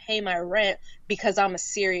not going to pay my rent because I'm a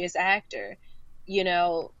serious actor.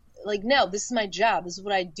 Like, no, this is my job. This is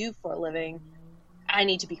what I do for a living. I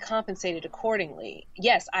need to be compensated accordingly.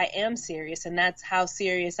 Yes, I am serious, and that's how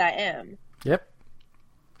serious I am. Yep.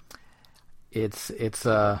 It's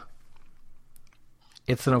an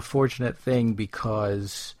unfortunate thing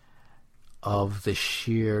because of the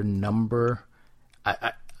sheer number.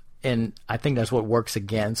 And I think that's what works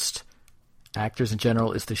against actors in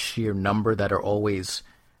general is the sheer number that are always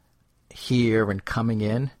here and coming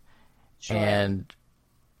in. Sure. And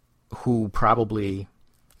who probably,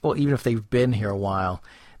 well, even if they've been here a while,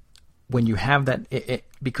 when you have that,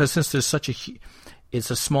 because since there's it's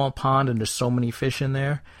a small pond and there's so many fish in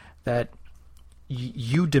there, that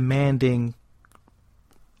you demanding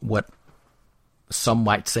what some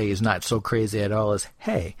might say is not so crazy at all is,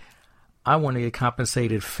 hey, I want to get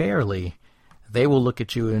compensated fairly. They will look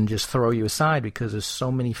at you and just throw you aside because there's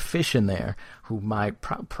so many fish in there who might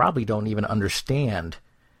probably don't even understand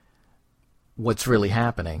what's really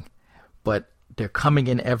happening. But they're coming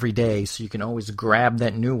in every day, so you can always grab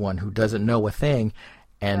that new one who doesn't know a thing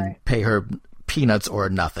and pay her peanuts or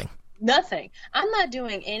nothing. Nothing. I'm not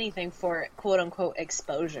doing anything for quote-unquote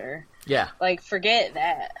exposure. Yeah. Like, forget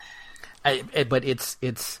that. But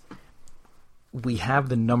it's we have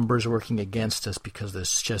the numbers working against us because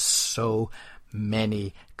there's just so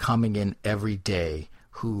many coming in every day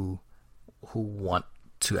who want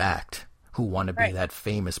to act, who want to be that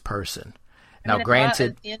famous person. Now,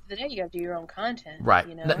 granted, at the end of the day, you have to do your own content. Right.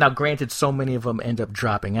 Now, granted, so many of them end up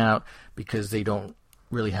dropping out because they don't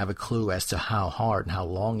really have a clue as to how hard and how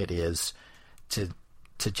long it is to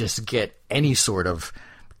just get any sort of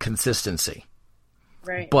consistency.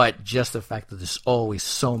 Right. But just the fact that there's always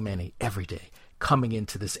so many every day coming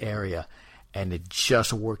into this area, and it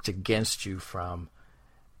just works against you from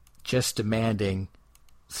just demanding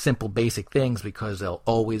simple, basic things because they'll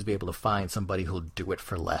always be able to find somebody who'll do it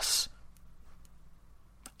for less.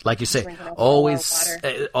 Like you say,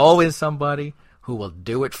 always somebody who will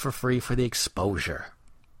do it for free for the exposure.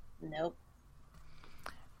 Nope.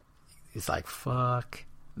 It's like, fuck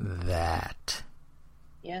that.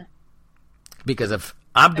 Yeah. Because if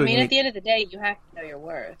I'm doing at the end of the day, you have to know your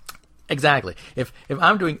worth. Exactly. If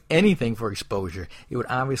I'm doing anything for exposure, it would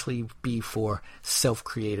obviously be for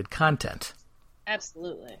self-created content.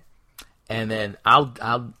 Absolutely. And then I'll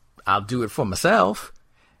do it for myself.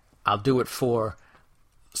 I'll do it for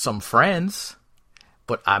some friends,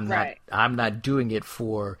 but I'm not doing it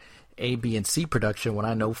for A, B, and C production when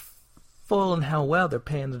I know full and how well they're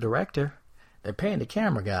paying the director. They're paying the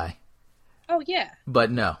camera guy. Oh, yeah.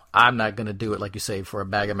 But no, I'm not going to do it, like you say, for a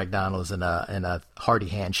bag of McDonald's and a hearty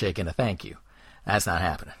handshake and a thank you. That's not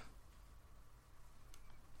happening.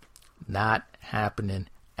 Not happening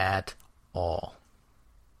at all.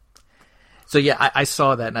 So, yeah, I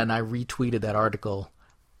saw that, and I retweeted that article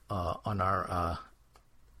on our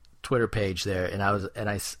Twitter page there, and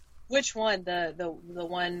I. Which one? The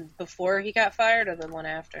one before he got fired, or the one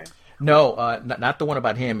after? No, not the one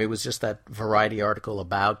about him. It was just that Variety article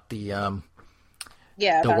about the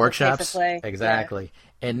about workshops. The play. Exactly.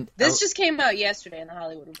 Yeah. And this just came out yesterday in the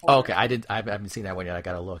Hollywood Reporter. Oh, okay, I haven't seen that one yet. I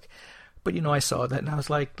got to look. But I saw that and I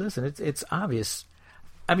was like, listen, it's obvious.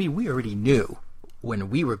 I mean, we already knew when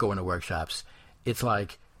we were going to workshops. It's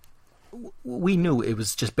like we knew it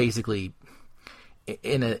was just basically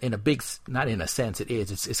in a big, not in a sense, it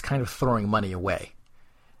is. It's kind of throwing money away.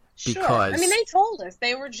 Sure. Because I mean, they told us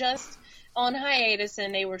they were just on hiatus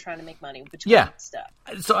and they were trying to make money between stuff.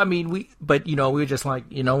 So I mean, we were just like,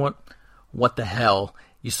 you know what the hell?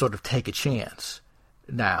 You sort of take a chance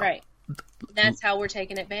now. Right. That's how we're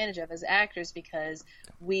taken advantage of as actors, because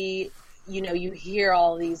we, you hear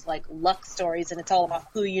all these like luck stories and it's all about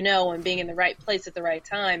who you know and being in the right place at the right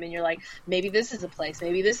time. And you're like, maybe this is the place,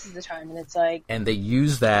 maybe this is the time. And it's like, and they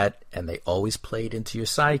use that and they always play it into your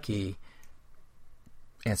psyche.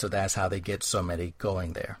 And so that's how they get so many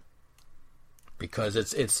going there. Because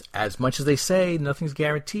it's as much as they say, nothing's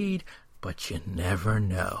guaranteed, but you never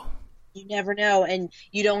know. You never know, and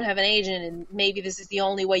you don't have an agent, and maybe this is the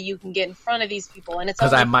only way you can get in front of these people, and it's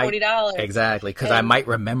only $40. Exactly, because I might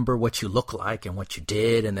remember what you look like and what you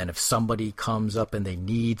did, and then if somebody comes up and they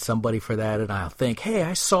need somebody for that, and I'll think, hey,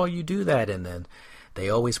 I saw you do that, and then they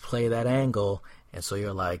always play that angle, and so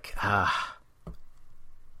you're like, I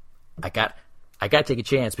got to take a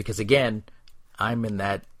chance, because again, I'm in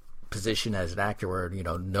that position as an actor where,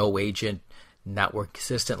 no agent, not work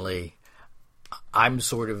consistently. I'm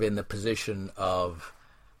sort of in the position of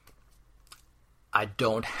I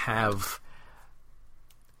don't have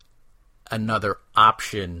another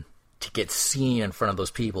option to get seen in front of those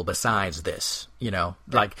people besides this,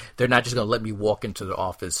 like they're not just going to let me walk into the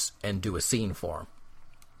office and do a scene for them.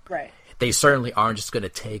 Right. They certainly aren't just going to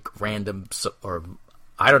take random, or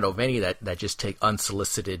I don't know of any that just take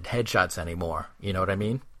unsolicited headshots anymore. You know what I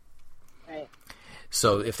mean? Right.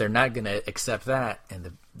 So if they're not going to accept that,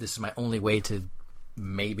 and this is my only way to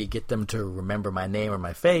maybe get them to remember my name or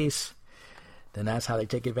my face, then that's how they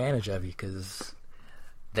take advantage of you, because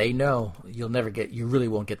they know you really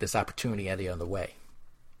won't get this opportunity any other way.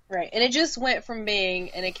 Right. And it just went from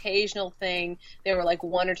being an occasional thing, there were like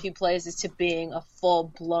one or two places, to being a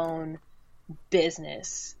full-blown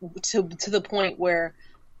business, to the point where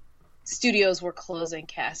studios were closing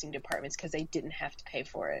casting departments because they didn't have to pay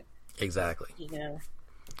for it. Exactly.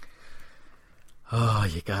 Oh,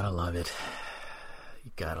 you gotta love it.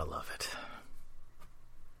 You gotta love it.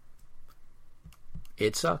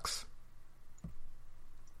 It sucks.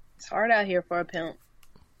 It's hard out here for a pimp.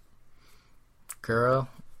 Girl,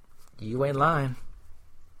 you ain't lying.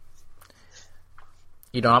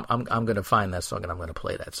 I'm gonna find that song and I'm gonna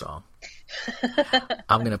play that song.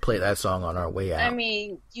 I'm gonna play that song on our way out. I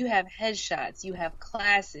mean, you have headshots, you have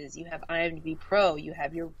classes, you have IMDb Pro, you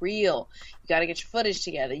have your reel. You got to get your footage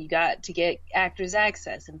together. You got to get actors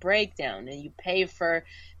access and breakdown, and you pay for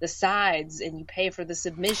the sides, and you pay for the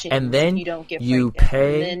submission. And then you don't get you breakdown.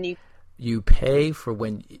 pay. And then you pay for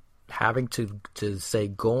when having to say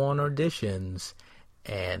go on auditions,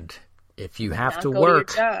 and if you have to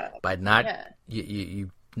work by not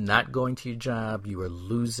you not going to your job, you are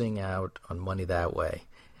losing out on money that way.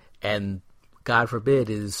 And God forbid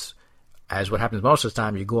is, as what happens most of the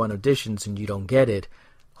time, you go on auditions and you don't get it.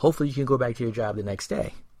 Hopefully you can go back to your job the next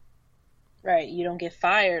day. Right. You don't get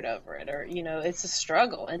fired over it, or, it's a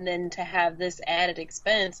struggle. And then to have this added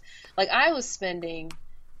expense, I was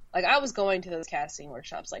going to those casting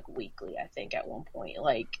workshops weekly, I think, at one point,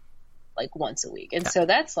 like once a week. And so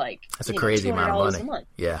that's a crazy amount of money. A month.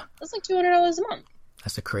 Yeah. That's $200 a month.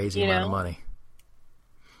 That's a crazy amount of money.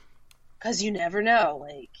 Because you never know,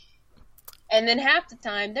 and then half the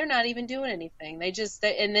time they're not even doing anything.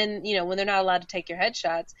 And then when they're not allowed to take your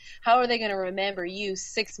headshots, how are they going to remember you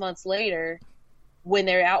 6 months later when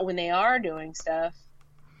they're out, when they are doing stuff?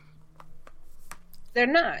 They're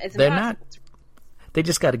not. It's they're impossible. Not. They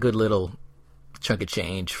just got a good little chunk of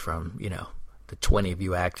change from the 20 of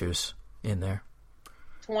you actors in there.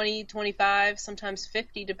 20, 25, sometimes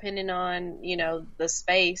 50, depending on, the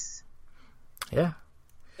space. Yeah.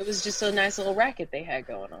 It was just a nice little racket they had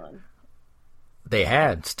going on.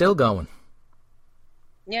 Still going.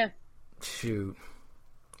 Yeah. Shoot.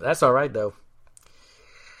 That's all right, though.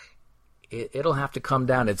 It'll have to come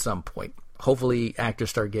down at some point. Hopefully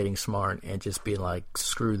actors start getting smart and just be like,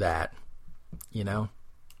 screw that.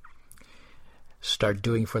 Start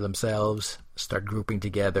doing for themselves. Start grouping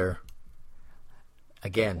together.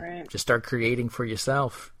 Again, right. Just start creating for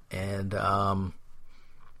yourself, and not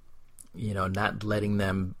letting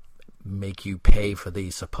them make you pay for the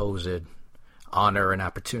supposed honor and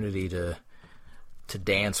opportunity to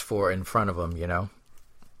dance for in front of them.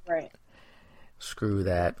 Right. Screw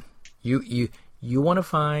that. You want to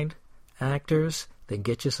find actors? Then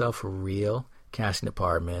get yourself a real casting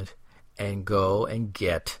department and go and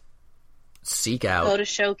seek out. Go to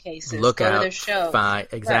showcases. Look go out. to their shows. Find,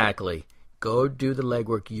 exactly. Right. Go do the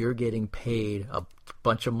legwork you're getting paid a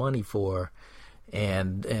bunch of money for,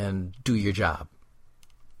 and do your job.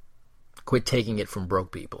 Quit taking it from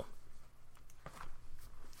broke people.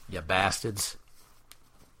 You bastards.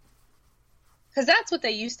 Because that's what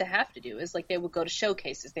they used to have to do, is like they would go to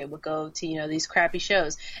showcases. They would go to, these crappy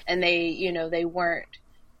shows. And they were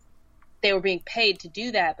being paid to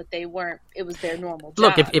do that, but they weren't, it was their normal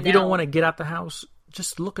job. Look, if you don't want to get out the house,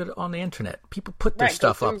 just look at it on the internet. People put their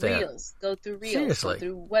stuff up there. Go through reels. Seriously. Go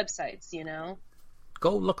through websites,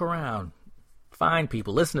 Go look around. Find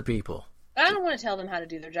people. Listen to people. I don't want to tell them how to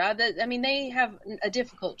do their job. They have a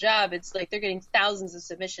difficult job. It's like they're getting thousands of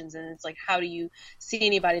submissions, and it's like, how do you see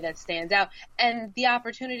anybody that stands out? And the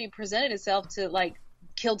opportunity presented itself to, like,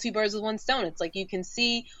 kill two birds with one stone. It's like you can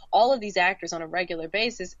see all of these actors on a regular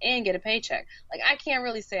basis and get a paycheck. Like, I can't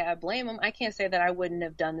really say I blame them. I can't say that I wouldn't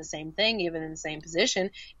have done the same thing even in the same position.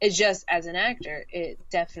 It's just, as an actor, it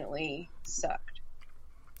definitely sucked.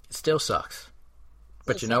 It still sucks.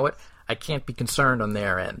 But you know what? I can't be concerned on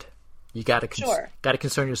their end. You got to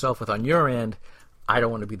concern yourself with, on your end, I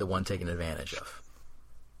don't want to be the one taken advantage of.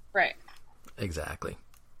 Right. Exactly.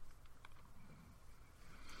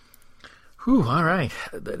 Whew, all right.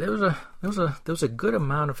 There was a good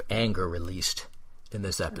amount of anger released in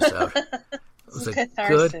this episode. It was a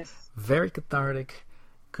good, very cathartic,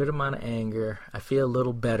 good amount of anger. I feel a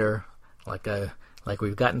little better, like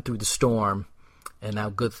we've gotten through the storm, and now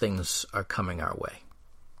good things are coming our way.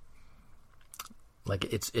 Like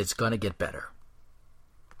it's gonna get better.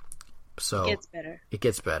 So it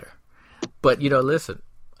gets better. But listen,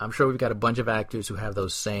 I'm sure we've got a bunch of actors who have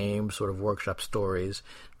those same sort of workshop stories.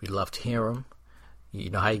 We'd love to hear them.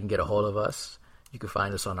 You know how you can get a hold of us. You can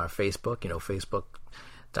find us on our Facebook,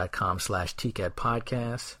 facebook.com/TCAT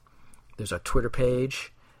Podcast. There's our Twitter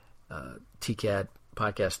page, TCAT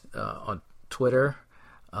Podcast on Twitter.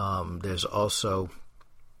 There's also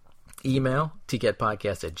email,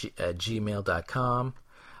 tcatpodcast@gmail.com.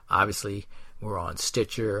 Obviously, we're on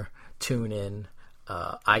Stitcher, TuneIn,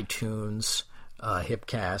 iTunes,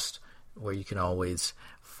 Hipcast, where you can always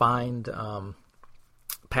find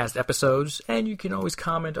past episodes, and you can always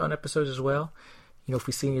comment on episodes as well. If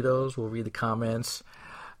we see any of those, we'll read the comments.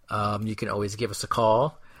 You can always give us a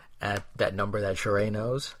call at that number that Sheree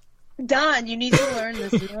knows. Don, you need to learn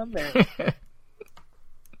this number.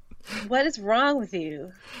 What is wrong with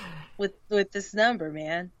you? With this number,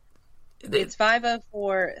 man. It's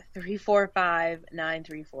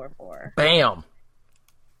 504-345-9344. Bam.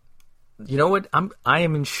 You know what? I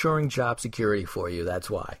am ensuring job security for you. That's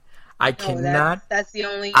why. I cannot. That's the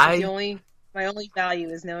only. My only value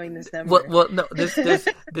is knowing this number. Well, no.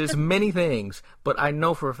 There's many things, but I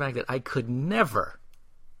know for a fact that I could never,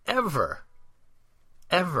 ever,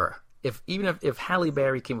 if Halle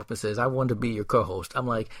Berry came up and says, "I want to be your co-host," I'm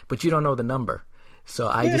like, "But you don't know the number." So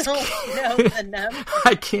I just can't.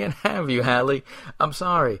 I can't have you, Halle. I'm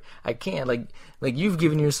sorry. I can't. Like you've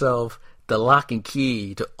given yourself the lock and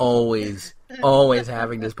key to always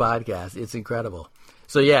having this podcast. It's incredible.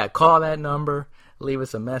 So yeah, call that number. Leave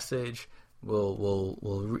us a message. We'll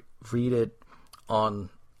read it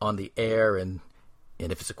on the air, and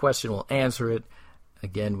if it's a question, we'll answer it.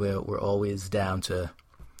 Again, we're always down to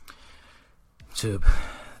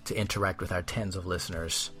interact with our tens of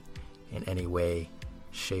listeners in any way,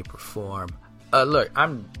 shape, or form. Look,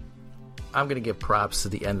 I'm going to give props to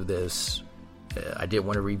the end of this. I did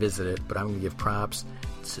want to revisit it, but I'm going to give props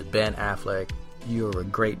to Ben Affleck. You're a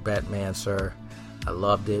great Batman, sir. I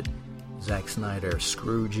loved it. Zack Snyder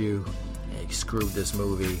screwed you. He screwed this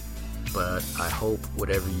movie. But I hope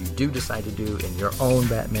whatever you do decide to do in your own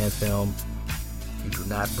Batman film, you do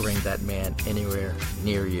not bring that man anywhere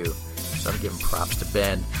near you. So I'm giving props to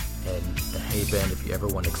Ben. And hey, Ben, if you ever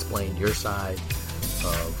want to explain your side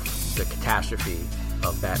of the catastrophe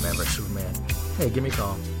of Batman vs. Superman, hey, give me a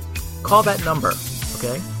call. Call that number,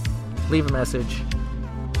 okay? Leave a message,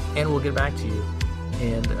 and we'll get back to you,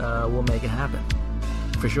 and we'll make it happen,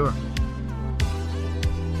 for sure.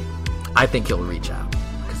 I think he'll reach out,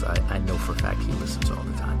 because I know for a fact he listens all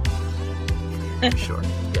the time. For sure.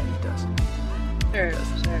 Yeah, he does. Sure. He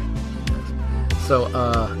does. So,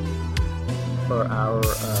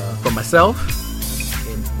 for myself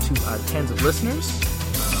and to our tens of listeners,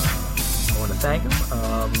 I want to thank them.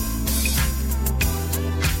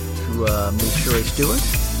 To Ms. Sheree Stewart,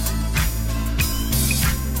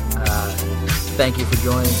 thank you for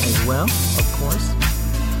joining as well, of course.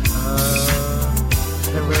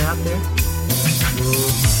 Everybody out there,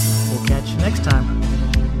 Bye.